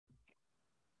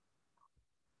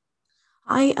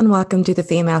Hi, and welcome to the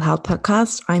Female Health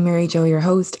Podcast. I'm Mary Jo, your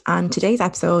host, and today's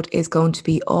episode is going to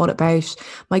be all about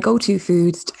my go-to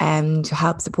foods to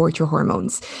help support your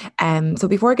hormones. So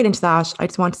before I get into that, I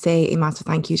just want to say a massive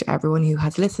thank you to everyone who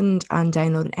has listened and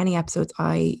downloaded any episodes.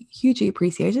 I hugely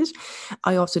appreciate it.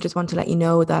 I also just want to let you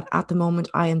know that at the moment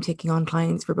I am taking on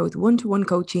clients for both one-to-one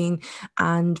coaching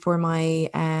and for my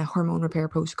hormone repair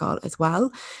protocol as well.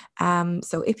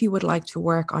 So if you would like to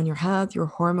work on your health, your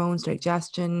hormones,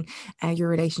 digestion, your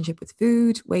relationship with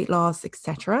food, weight loss,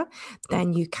 etc.,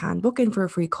 then you can book in for a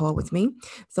free call with me.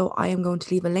 So I am going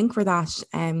to leave a link for that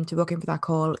to book in for that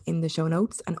call in the show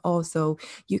notes. And also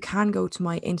you can go to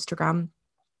my Instagram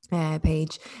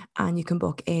page and you can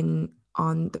book in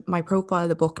on my profile.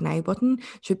 The book now button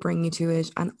should bring you to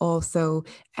it, and also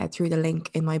through the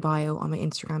link in my bio on my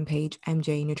Instagram page,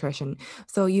 MJ Nutrition.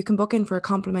 So you can book in for a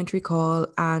complimentary call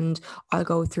and I'll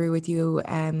go through with you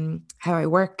how I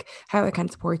work, how I can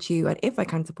support you, and if I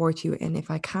can support you. And if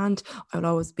I can't, I'll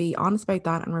always be honest about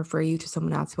that and refer you to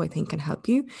someone else who I think can help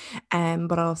you.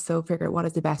 But also figure out what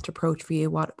is the best approach for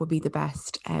you, what would be the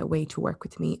best way to work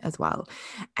with me as well.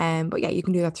 But yeah, you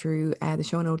can do that through the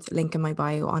show notes, link in my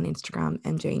bio on Instagram,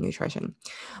 MJ Nutrition.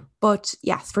 But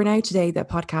yes, for now today, the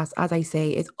podcast, as I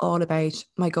say, is all about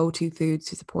my go-to foods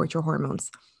to support your hormones.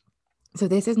 So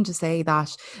this isn't to say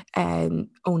that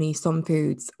only some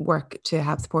foods work to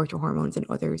help support your hormones and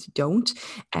others don't.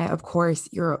 Of course,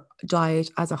 your diet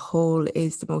as a whole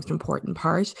is the most important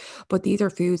part, but these are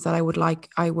foods that I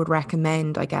would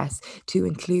recommend, I guess, to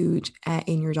include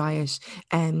in your diet.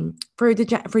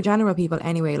 For general people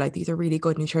anyway, like these are really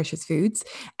good nutritious foods.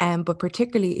 But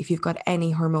particularly if you've got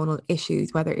any hormonal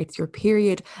issues, whether it's your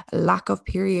period, lack of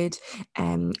period,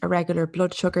 irregular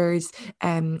blood sugars,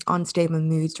 unstable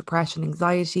moods, depression,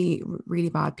 anxiety, really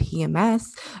bad PMS,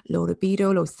 low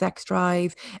libido, low sex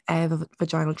drive,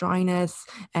 vaginal dryness,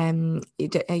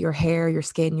 your hair, your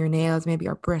skin, your nails maybe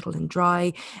are brittle and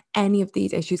dry. Any of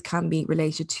these issues can be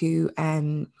related to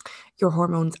your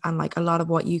hormones, and like a lot of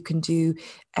what you can do,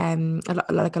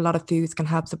 like a lot of foods can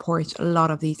help support a lot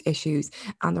of these issues,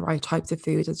 and the right types of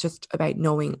foods. It's just about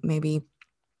knowing maybe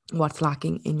what's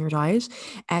lacking in your diet.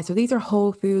 So these are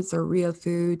whole foods, they're real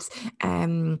foods.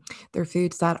 They're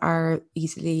foods that are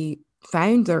easily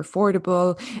found, they're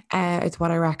affordable. It's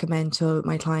what I recommend to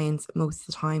my clients most of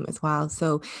the time as well.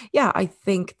 So yeah, I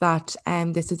think that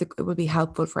it will be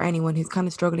helpful for anyone who's kind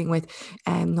of struggling with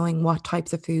knowing what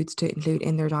types of foods to include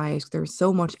in their diet. There's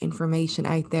so much information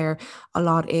out there. A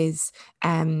lot is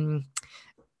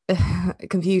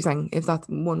confusing, if that's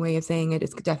one way of saying it.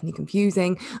 It's definitely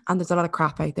confusing, and there's a lot of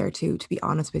crap out there too, to be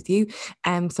honest with you.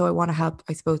 So I want to help,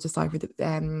 I suppose, decipher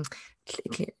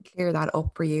clear that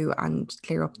up for you and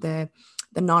clear up the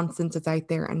nonsense that's out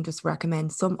there, and just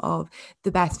recommend some of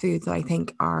the best foods that I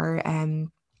think are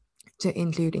to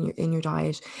include in your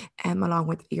diet, along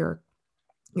with your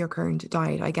current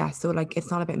diet, I guess. So like, it's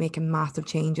not about making massive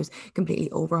changes, completely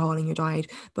overhauling your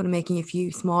diet, but making a few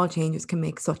small changes can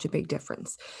make such a big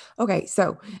difference. Okay,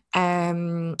 so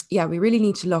yeah, we really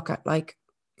need to look at like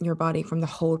your body from the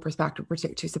whole perspective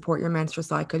to support your menstrual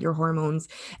cycle, your hormones.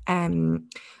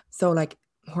 So like,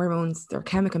 hormones, they're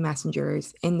chemical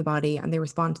messengers in the body, and they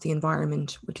respond to the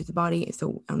environment, which is the body,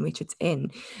 so on which it's in.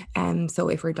 So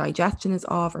if our digestion is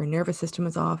off, our nervous system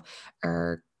is off,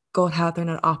 our gut health are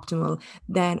not optimal,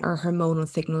 then our hormonal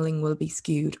signaling will be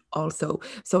skewed also.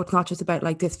 So it's not just about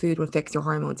like this food will fix your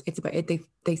hormones, it's about it,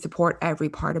 they support every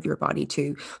part of your body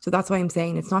too. So that's why I'm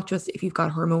saying it's not just if you've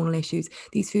got hormonal issues.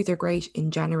 These foods are great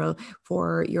in general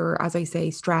for your, as I say,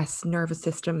 stress, nervous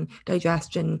system,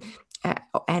 digestion,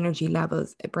 energy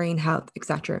levels, brain health,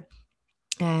 etc.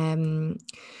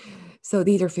 So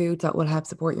these are foods that will help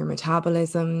support your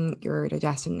metabolism, your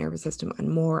digestion, nervous system, and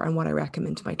more, and what I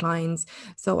recommend to my clients.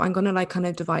 So I'm going to like kind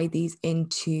of divide these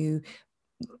into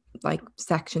like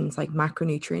sections, like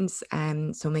macronutrients,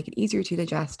 so make it easier to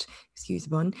digest, excuse the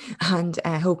pun, and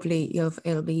hopefully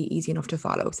it'll be easy enough to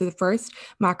follow. So the first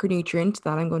macronutrient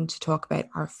that I'm going to talk about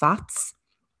are fats.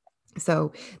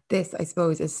 So this, I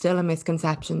suppose, is still a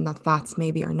misconception that fats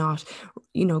maybe are not,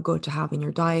 good to have in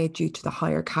your diet due to the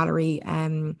higher calorie.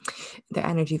 The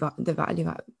energy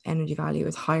value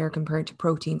is higher compared to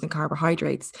proteins and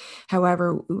carbohydrates.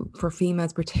 However, for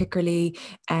females particularly,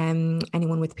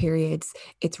 anyone with periods,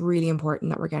 it's really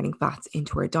important that we're getting fats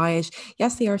into our diet.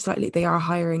 Yes, they are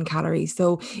higher in calories.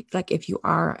 So like, if you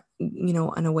are,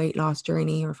 on a weight loss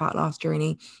journey or fat loss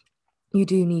journey, you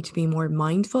do need to be more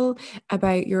mindful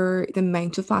about the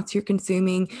amount of fats you're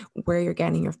consuming, where you're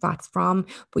getting your fats from,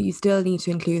 but you still need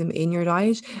to include them in your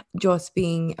diet. Just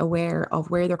being aware of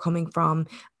where they're coming from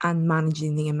and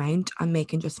managing the amount and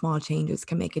making just small changes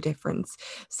can make a difference.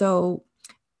 So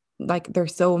like they're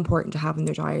so important to have in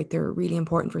their diet. They're really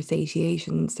important for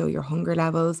satiation, so your hunger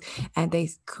levels, and they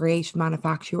create,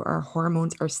 manufacture our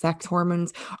hormones. Our sex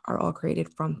hormones are all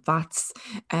created from fats.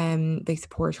 They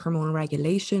support hormonal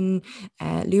regulation,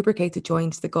 lubricate the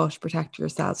joints, the gut, protect your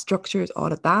cell structures,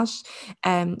 all of that.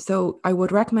 So I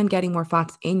would recommend getting more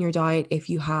fats in your diet if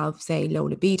you have, say, low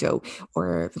libido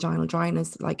or vaginal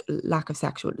dryness, like lack of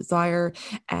sexual desire,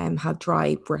 have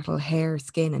dry, brittle hair,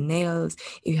 skin, and nails.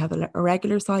 If you have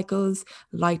irregular cycles,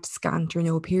 light, scant, or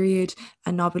no period,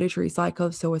 an ovulatory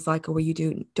cycle, so a cycle where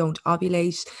you don't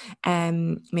ovulate,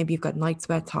 maybe you've got night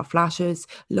sweats, hot flashes,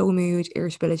 low mood,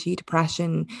 irritability,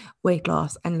 depression, weight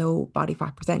loss, and low body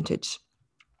fat percentage.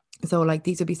 So like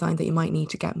these would be signs that you might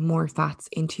need to get more fats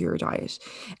into your diet.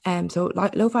 So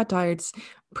low fat diets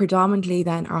predominantly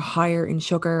then are higher in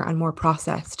sugar and more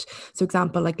processed. So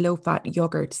example, like low fat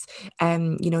yogurts,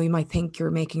 you might think you're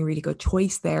making a really good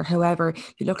choice there. However,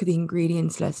 you look at the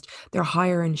ingredients list, they're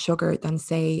higher in sugar than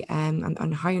say,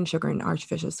 and higher in sugar and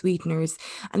artificial sweeteners.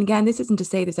 And again, this isn't to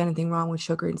say there's anything wrong with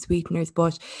sugar and sweeteners,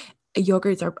 but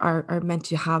yogurts are meant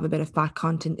to have a bit of fat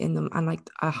content in them, and like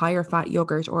a higher fat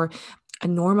yogurt or a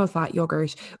normal fat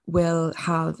yogurt will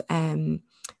help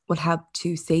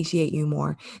to satiate you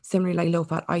more. Similarly, like low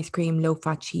fat ice cream, low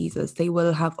fat cheeses, they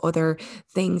will have other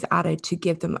things added to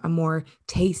give them a more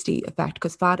tasty effect,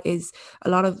 because fat is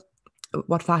a lot of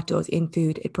what fat does in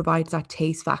food. It provides that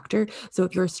taste factor. So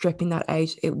if you're stripping that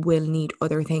out, it will need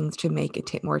other things to make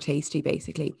it more tasty,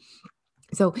 basically.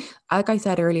 So, like I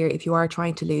said earlier, if you are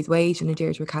trying to lose weight and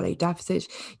adhere to a calorie deficit,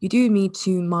 you do need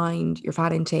to mind your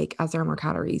fat intake, as there are more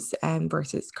calories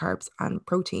versus carbs and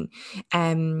protein.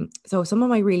 So some of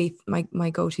my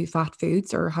go-to fat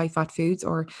foods or high fat foods,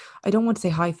 or I don't want to say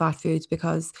high fat foods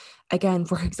because, again,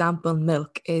 for example,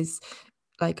 milk is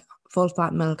like full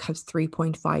fat milk has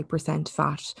 3.5%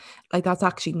 fat. Like that's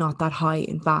actually not that high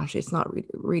in fat. It's not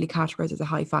really categorized as a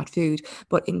high fat food,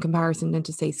 but in comparison then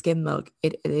to say skim milk,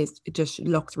 it just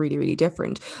looks really, really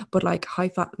different. But like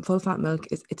full fat milk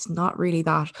it's not really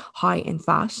that high in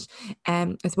fat.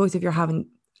 I suppose if you're having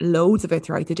loads of it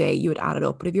throughout the day, you would add it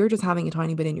up. But if you're just having a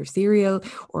tiny bit in your cereal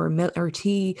or milk or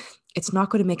tea, it's not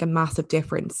going to make a massive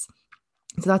difference.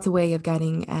 So that's a way of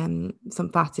getting some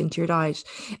fats into your diet.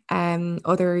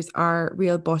 Others are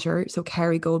real butter, so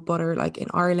Kerrygold butter, like in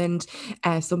Ireland.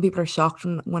 Some people are shocked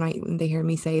when they hear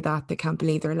me say that. They can't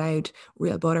believe they're allowed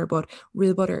real butter, but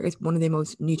real butter is one of the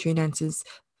most nutrient dense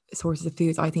sources of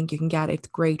foods I think you can get. It's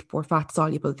great for fat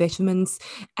soluble vitamins.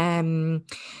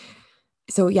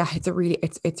 So yeah,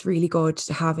 it's really good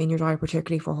to have in your diet,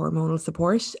 particularly for hormonal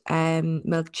support.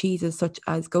 Milk cheeses such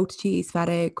as goat cheese,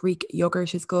 feta, Greek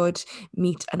yogurt is good,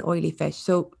 meat and oily fish.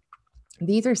 So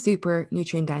these are super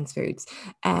nutrient dense foods,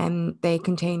 and they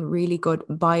contain really good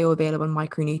bioavailable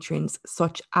micronutrients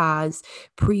such as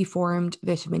preformed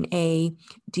vitamin A,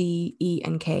 D, E,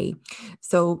 and K.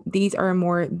 So these are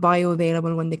more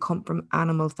bioavailable when they come from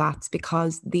animal fats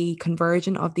because the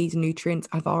conversion of these nutrients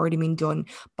have already been done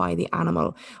by the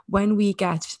animal. When we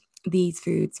get these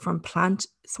foods from plant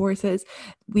sources,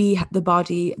 the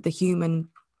human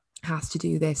has to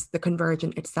do this, the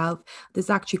conversion itself. There's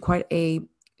actually quite a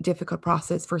difficult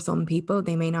process for some people.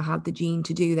 They may not have the gene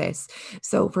to do this.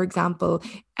 So for example,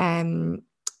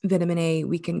 vitamin A,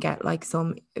 we can get like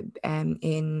some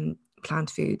in plant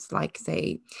foods, like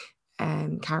say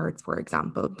carrots, for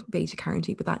example, beta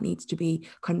carotene, but that needs to be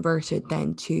converted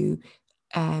then to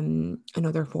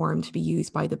another form to be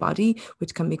used by the body,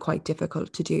 which can be quite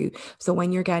difficult to do. So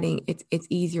when you're getting it's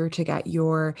easier to get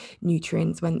your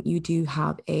nutrients when you do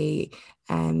have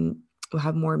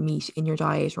have more meat in your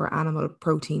diet or animal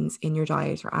proteins in your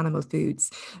diet or animal foods,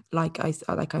 like I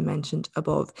mentioned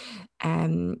above.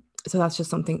 So that's just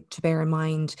something to bear in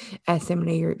mind.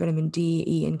 Similarly, your vitamin D,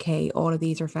 E, and K, all of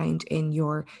these are found in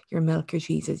your milk, your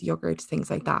cheeses, yogurts, things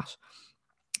like that.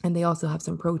 And they also have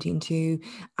some protein too,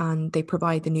 and they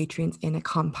provide the nutrients in a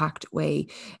compact way.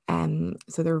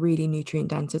 So they're really nutrient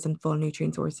dense and full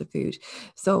nutrient source of food.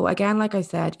 So again, like I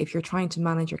said, if you're trying to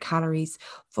manage your calories,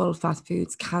 full fat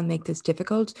foods can make this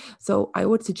difficult. So I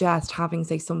would suggest having,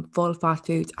 say, some full fat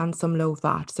foods and some low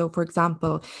fat. So for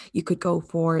example, you could go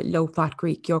for low fat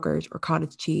Greek yogurt or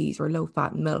cottage cheese or low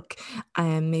fat milk,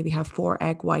 and maybe have 4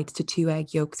 egg whites to 2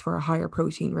 egg yolks for a higher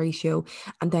protein ratio.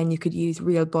 And then you could use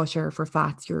real butter for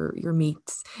fats, your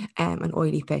meats, and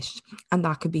oily fish, and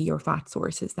that could be your fat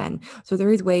sources then. So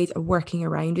there is ways of working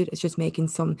around it. It's just making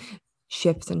some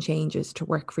shifts and changes to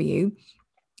work for you.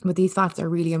 But these fats are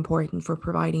really important for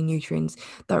providing nutrients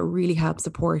that really help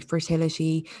support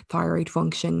fertility, thyroid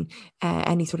function,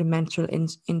 any sort of menstrual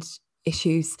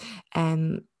issues,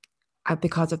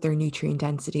 because of their nutrient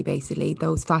density. Basically,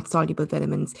 those fat soluble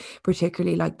vitamins,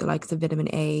 particularly like the likes of vitamin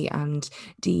A and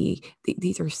D,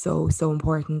 these are so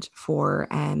important for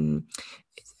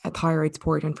thyroid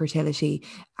support and fertility,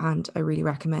 and I really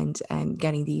recommend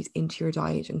getting these into your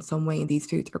diet in some way, and these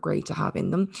foods are great to have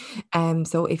in them.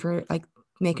 So if you're like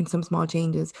making some small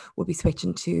changes, we'll be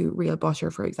switching to real butter,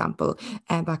 for example,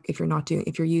 and back if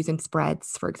you're using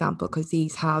spreads, for example, because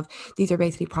these are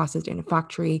basically processed in a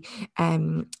factory.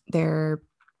 They're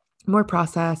more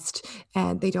processed,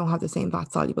 and they don't have the same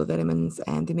fat soluble vitamins,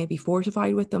 and they may be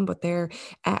fortified with them, but they're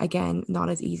again not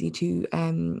as easy to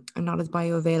and not as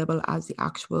bioavailable as the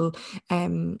actual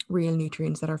real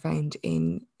nutrients that are found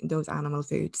in those animal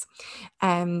foods.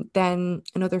 Then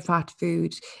another fat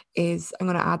food is, I'm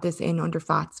going to add this in under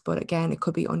fats, but again it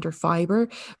could be under fiber,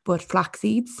 but flax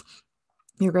seeds,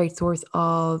 your great source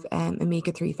of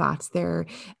omega-3 fats. They're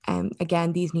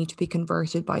again, these need to be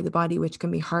converted by the body, which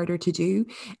can be harder to do,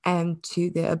 to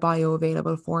the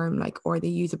bioavailable form, like, or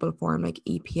the usable form, like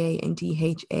EPA and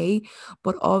DHA.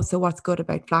 But also what's good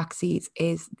about flax seeds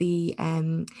is the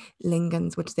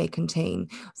lignans which they contain.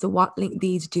 So what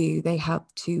these do, they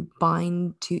help to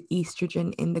bind to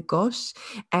estrogen in the gut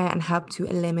and help to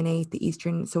eliminate the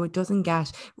estrogen, so it doesn't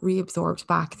get reabsorbed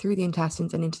back through the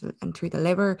intestines and through the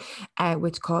liver,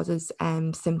 which causes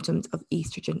symptoms of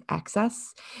estrogen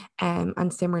excess.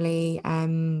 And similarly,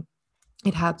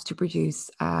 it helps to produce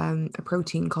a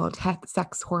protein called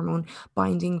sex hormone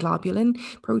binding globulin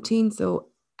protein, so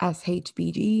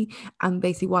SHBG. And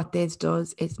basically what this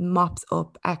does is mops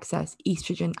up excess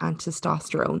estrogen and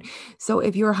testosterone. So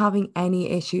if you're having any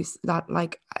issues that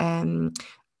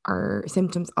are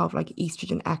symptoms of like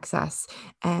estrogen excess,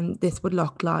 this would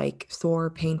look like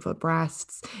sore, painful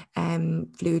breasts,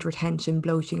 fluid retention,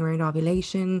 bloating around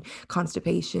ovulation,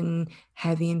 constipation,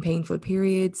 heavy and painful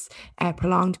periods,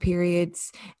 prolonged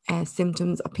periods,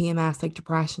 symptoms of PMS like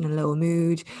depression and low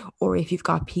mood, or if you've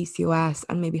got PCOS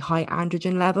and maybe high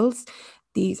androgen levels.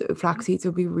 These flax seeds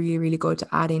would be really, really good to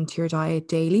add into your diet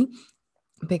daily,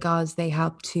 because they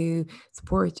help to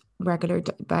support regular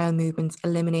bowel movements,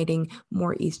 eliminating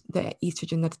more the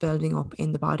estrogen that's building up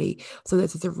in the body. So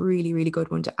this is a really, really good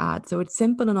one to add. So it's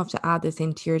simple enough to add this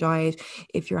into your diet.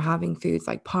 If you're having foods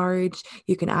like porridge,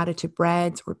 you can add it to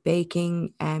breads or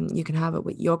baking, and you can have it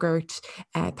with yogurt,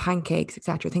 pancakes,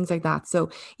 etc., things like that.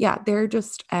 So yeah, they're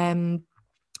just that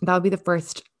would be the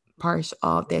first part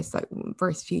of this, like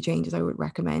first few changes I would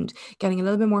recommend: getting a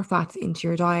little bit more fats into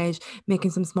your diet,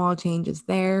 making some small changes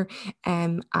there,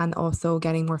 and also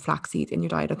getting more flax seeds in your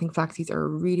diet. I think flax seeds are a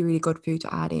really, really good food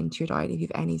to add into your diet if you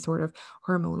have any sort of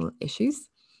hormonal issues.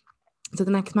 So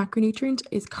the next macronutrient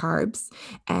is carbs.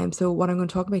 So what I'm going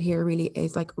to talk about here really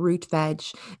is like root veg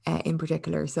in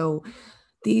particular. So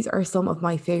these are some of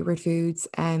my favorite foods,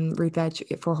 root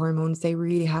veg for hormones. They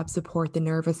really help support the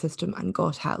nervous system and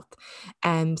gut health.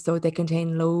 So they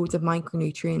contain loads of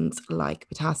micronutrients like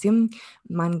potassium,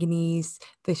 manganese,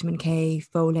 vitamin K,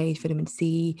 folate, vitamin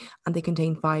C, and they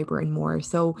contain fiber and more.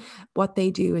 So what they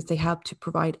do is they help to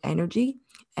provide energy.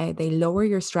 They lower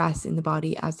your stress in the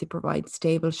body as they provide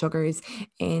stable sugars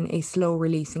in a slow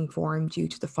releasing form due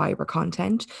to the fiber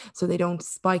content. So they don't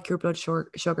spike your blood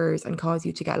sugars and cause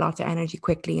you to get lots of energy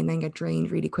quickly and then get drained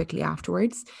really quickly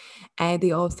afterwards.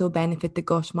 They also benefit the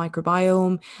gut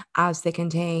microbiome as they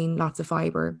contain lots of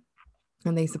fiber,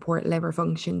 and they support liver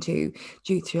function too,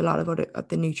 due to a lot of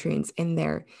the nutrients in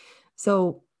there.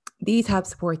 So these help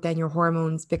support then your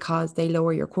hormones because they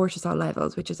lower your cortisol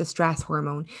levels, which is a stress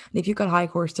hormone. And if you've got high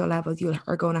cortisol levels, you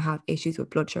are going to have issues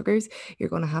with blood sugars. You're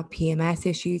going to have PMS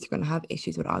issues. You're going to have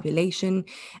issues with ovulation.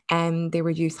 And they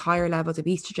reduce higher levels of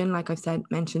estrogen, like I've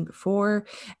mentioned before.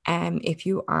 If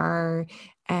you are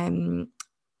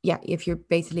if you're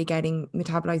basically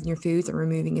metabolizing your foods and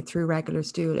removing it through regular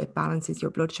stool, it balances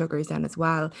your blood sugars then as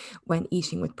well when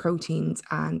eating with proteins,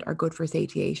 and are good for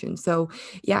satiation. So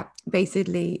yeah,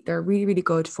 basically they're really, really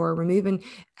good for removing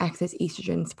excess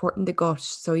estrogen, supporting the gut.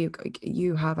 So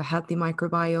you have a healthy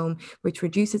microbiome, which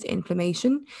reduces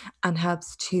inflammation and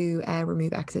helps to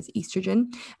remove excess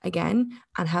estrogen again,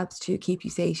 and helps to keep you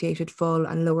satiated, full,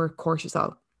 and lower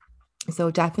cortisol.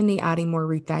 So definitely adding more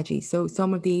root veggies. So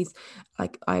some of these,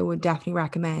 like I would definitely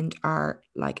recommend, are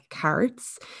like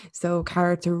carrots. So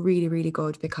carrots are really, really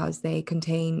good because they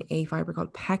contain a fiber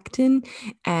called pectin,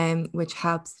 which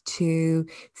helps to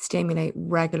stimulate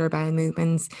regular bowel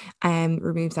movements and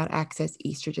removes that excess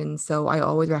estrogen. So I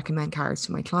always recommend carrots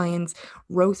to my clients,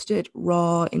 roasted,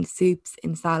 raw, in soups,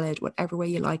 in salad, whatever way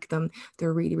you like them.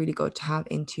 They're really, really good to have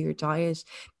into your diet.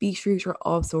 Beetroot are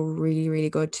also really,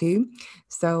 really good too.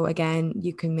 So again,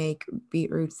 you can make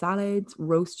beetroot salads,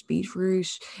 roast beetroot,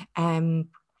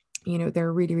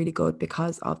 they're really, really good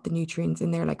because of the nutrients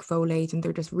in there, like folate, and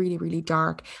they're just really, really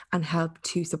dark and help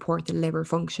to support the liver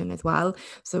function as well.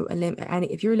 So and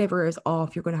if your liver is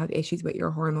off, you're going to have issues with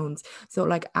your hormones. So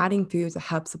like adding foods that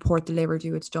help support the liver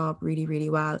do its job really, really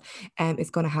well,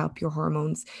 is going to help your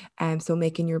hormones. So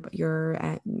making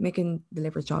making the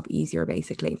liver's job easier,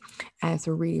 basically.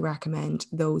 So really recommend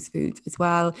those foods as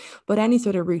well. But any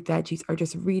sort of root veggies are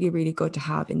just really, really good to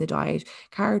have in the diet.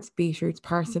 Carrots, beetroots,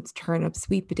 parsnips, turnips,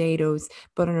 sweet potatoes,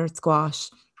 butternut squash,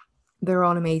 they're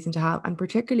all amazing to have, and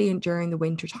particularly during the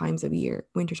winter time of the year,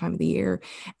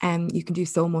 you can do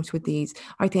so much with these.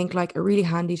 I think like a really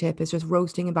handy tip is just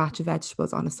roasting a batch of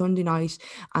vegetables on a Sunday night,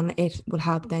 and it will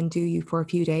help then do you for a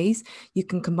few days. You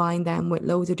can combine them with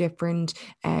loads of different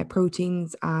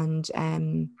proteins and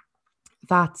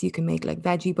fats. You can make like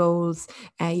veggie bowls.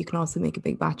 You can also make a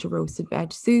big batch of roasted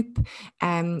veg soup.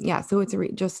 Yeah, so it's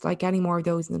just like getting more of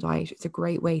those in the diet. It's a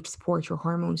great way to support your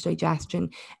hormones, digestion,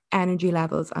 energy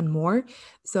levels, and more.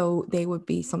 So they would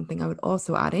be something I would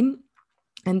also add in.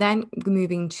 And then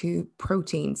moving to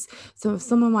proteins. So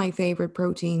some of my favorite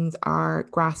proteins are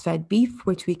grass-fed beef,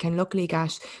 which we can luckily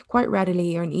get quite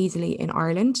readily and easily in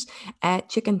Ireland.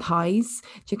 Chicken thighs.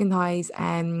 Chicken thighs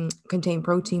contain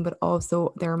protein, but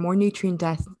also they're more nutrient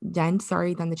dense,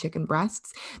 than the chicken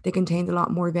breasts. They contain a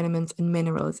lot more vitamins and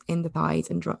minerals in the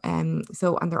thighs, and and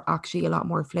they're actually a lot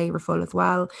more flavorful as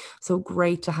well. So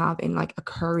great to have in like a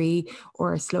curry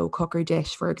or a slow cooker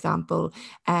dish, for example.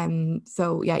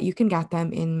 So yeah, you can get them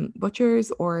in butchers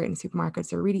or in supermarkets.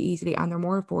 They're really easily, and they're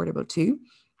more affordable too.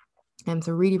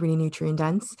 So really, really nutrient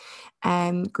dense.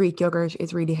 Greek yogurt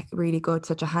is really, really good,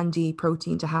 such a handy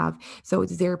protein to have. So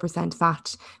it's 0%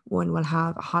 fat. One will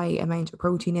have a high amount of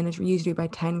protein in it, usually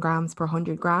about 10 grams per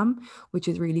 100 gram, which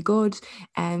is really good.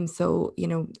 And so,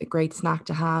 a great snack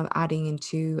to have, adding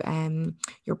into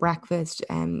your breakfast,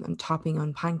 and topping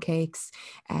on pancakes,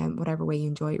 whatever way you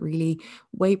enjoy it, really.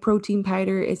 Whey protein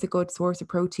powder is a good source of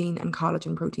protein, and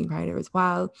collagen protein powder as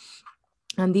well.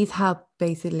 And these help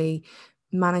basically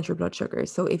manage your blood sugar.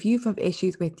 So if you have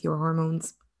issues with your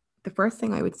hormones, the first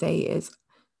thing I would say is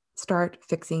start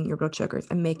fixing your blood sugars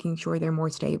and making sure they're more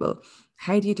stable.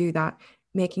 How do you do that?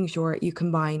 Making sure you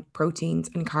combine proteins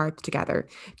and carbs together.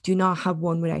 Do not have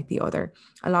one without the other.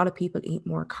 A lot of people eat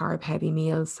more carb heavy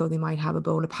meals, so they might have a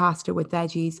bowl of pasta with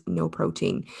veggies, no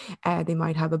protein. They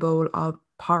might have a bowl of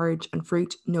porridge and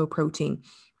fruit, no protein.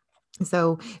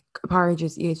 So porridge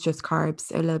is just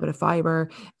carbs, a little bit of fiber,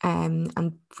 and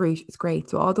fruit is great.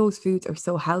 So all those foods are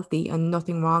so healthy and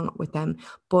nothing wrong with them.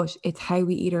 But it's how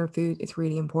we eat our food is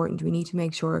really important. We need to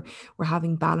make sure we're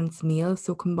having balanced meals.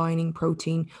 So combining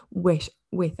protein with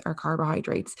our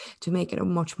carbohydrates to make it a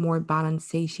much more balanced,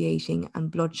 satiating, and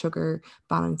blood sugar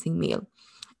balancing meal.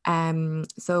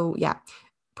 So yeah,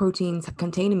 proteins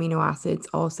contain amino acids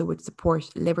also would support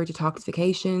liver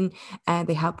detoxification, and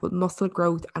they help with muscle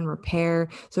growth and repair.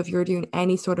 So if you're doing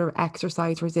any sort of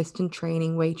exercise resistant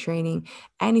training, weight training,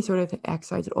 any sort of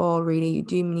exercise at all, really, you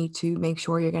do need to make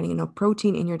sure you're getting enough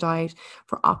protein in your diet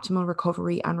for optimal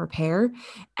recovery and repair.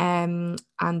 And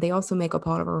they also make up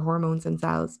all of our hormones and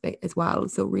cells as well,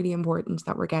 so really important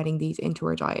that we're getting these into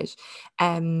our diet.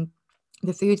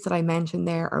 The foods that I mentioned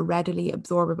there are readily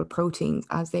absorbable proteins,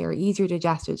 as they are easier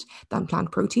digested than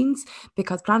plant proteins,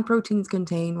 because plant proteins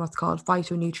contain what's called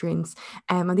phytonutrients,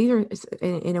 and these are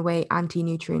in a way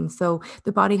anti-nutrients. So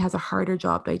the body has a harder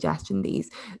job digesting these.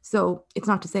 So it's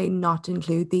not to say not to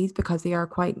include these, because they are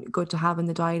quite good to have in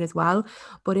the diet as well.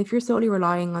 But if you're solely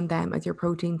relying on them as your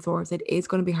protein source, it is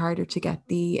going to be harder to get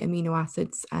the amino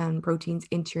acids and proteins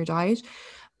into your diet.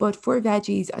 But for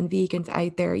veggies and vegans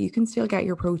out there, you can still get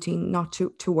your protein, not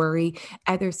to worry.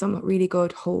 There's some really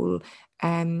good whole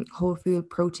food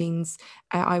proteins.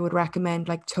 I would recommend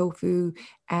like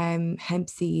hemp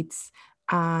seeds,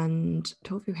 and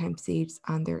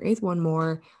there is one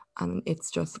more, and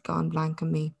it's just gone blank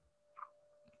on me.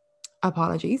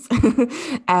 Apologies.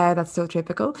 That's so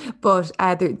typical. But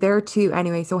there are two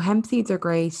anyway. So hemp seeds are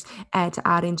great to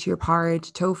add into your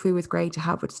porridge. Tofu is great to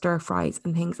have with stir fries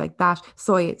and things like that.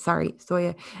 Soya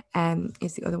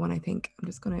is the other one, I think. I'm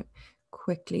just going to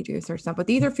quickly do a search now. But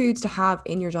these are foods to have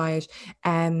in your diet.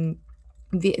 Veggie,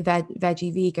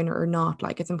 vegan or not.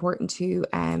 Like, it's important to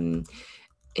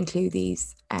include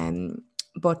these.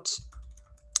 But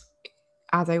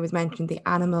as I was mentioning, the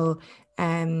animal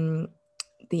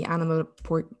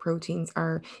proteins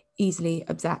are easily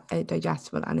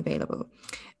digestible and available.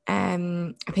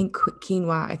 I think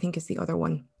quinoa, I think, is the other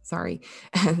one. Sorry,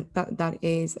 that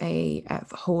is a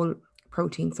whole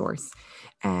protein source.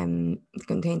 It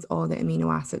contains all the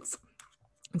amino acids.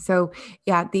 So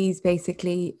yeah, these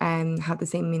basically have the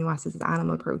same amino acids as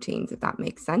animal proteins, if that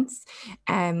makes sense.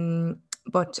 Um,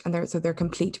 they're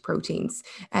complete proteins.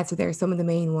 So they're some of the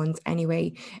main ones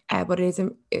anyway. But it is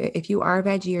if you are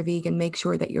veggie or vegan, make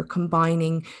sure that you're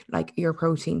combining like your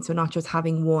protein. So not just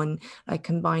having one, like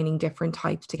combining different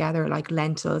types together, like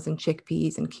lentils and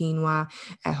chickpeas and quinoa,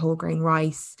 whole grain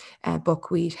rice,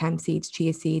 buckwheat, hemp seeds,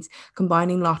 chia seeds,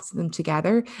 combining lots of them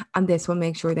together, and this will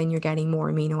make sure then you're getting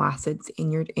more amino acids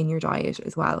in your diet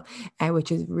as well,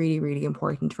 which is really, really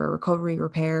important for recovery,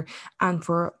 repair, and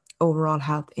for overall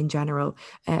health in general.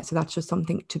 So that's just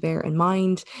something to bear in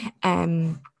mind.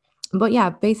 But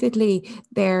yeah, basically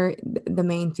they're the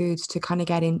main foods to kind of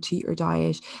get into your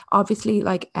diet. Obviously,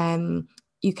 like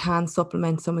you can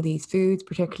supplement some of these foods,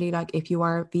 particularly like if you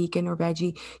are vegan or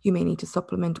veggie, you may need to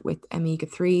supplement with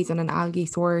omega-3s and an algae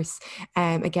source.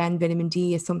 Again, vitamin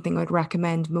D is something I'd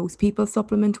recommend most people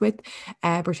supplement with,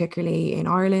 particularly in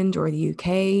Ireland or the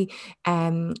UK.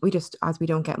 We just, as we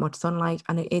don't get much sunlight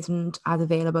and it isn't as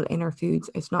available in our foods,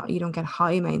 it's not, you don't get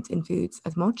high amounts in foods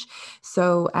as much.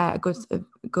 So a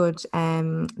good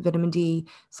vitamin D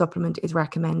supplement is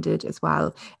recommended as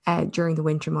well during the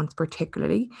winter months,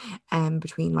 particularly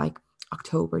between like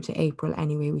October to April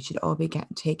anyway. We should all be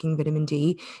taking vitamin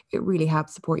D. It really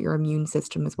helps support your immune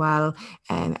system as well,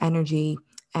 energy,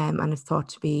 and it's thought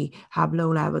to be have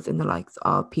low levels in the likes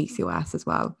of PCOS as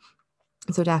well.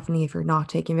 So definitely, if you're not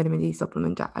taking vitamin D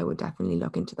supplement, I would definitely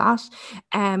look into that.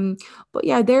 Um, but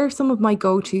yeah, they're some of my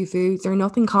go-to foods. They're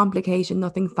nothing complicated,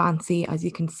 nothing fancy. As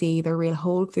you can see, they're real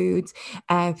whole foods,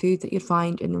 foods that you'd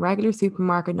find in a regular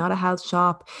supermarket, not a health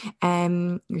shop.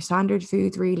 Your standard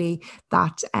foods really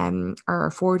that are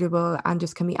affordable and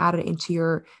just can be added into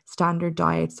your standard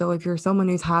diet. So if you're someone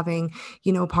who's having,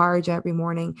 porridge every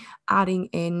morning, adding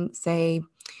in, say,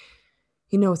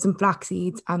 some flax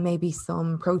seeds and maybe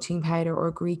some protein powder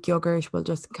or Greek yogurt will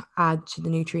just add to the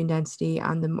nutrient density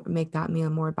and make that meal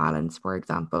more balanced, for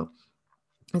example.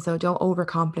 And so don't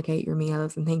overcomplicate your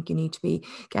meals and think you need to be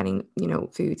getting,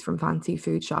 foods from fancy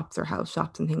food shops or health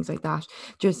shops and things like that.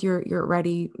 Just your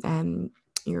ready,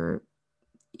 your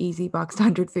easy box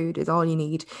standard food is all you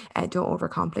need. Don't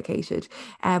overcomplicate it.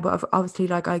 But obviously,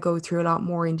 like I go through a lot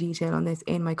more in detail on this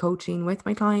in my coaching with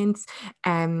my clients.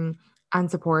 And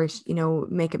support,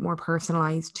 make it more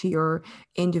personalized to your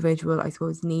individual, I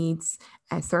suppose, needs,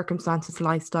 circumstances,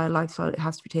 lifestyle. It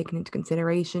has to be taken into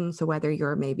consideration. So whether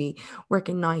you're maybe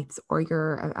working nights or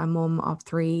you're a mum of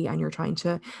three and you're trying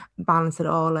to balance it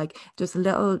all, like just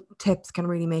little tips can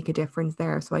really make a difference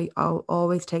there. So I'll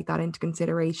always take that into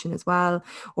consideration as well.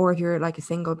 Or if you're like a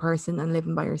single person and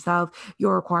living by yourself,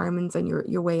 your requirements and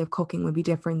your way of cooking would be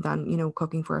different than,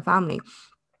 cooking for a family.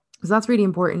 So that's really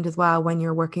important as well when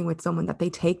you're working with someone, that they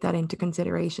take that into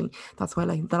consideration. That's why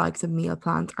like the likes of meal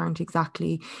plans aren't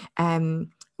exactly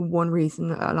one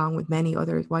reason, along with many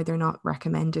others, why they're not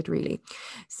recommended really.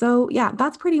 So yeah,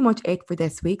 that's pretty much it for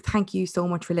this week. Thank you so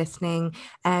much for listening.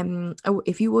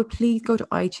 If you would please go to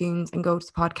iTunes and go to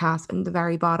the podcast, and the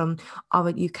very bottom of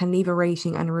it you can leave a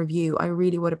rating and a review. I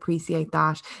really would appreciate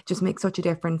that. Just makes such a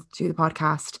difference to the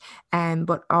podcast.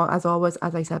 But as always,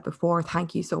 as I said before,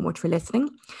 thank you so much for listening.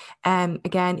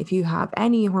 Again, if you have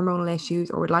any hormonal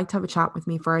issues or would like to have a chat with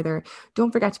me further,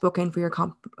 don't forget to book in for your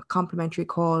complimentary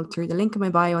call through the link in my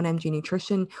bio on MG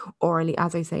Nutrition, or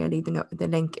as I say, I'll leave the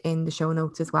link in the show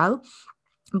notes as well.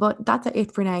 But that's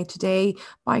it for now today.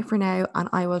 Bye for now, and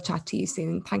I will chat to you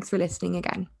soon. Thanks for listening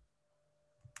again.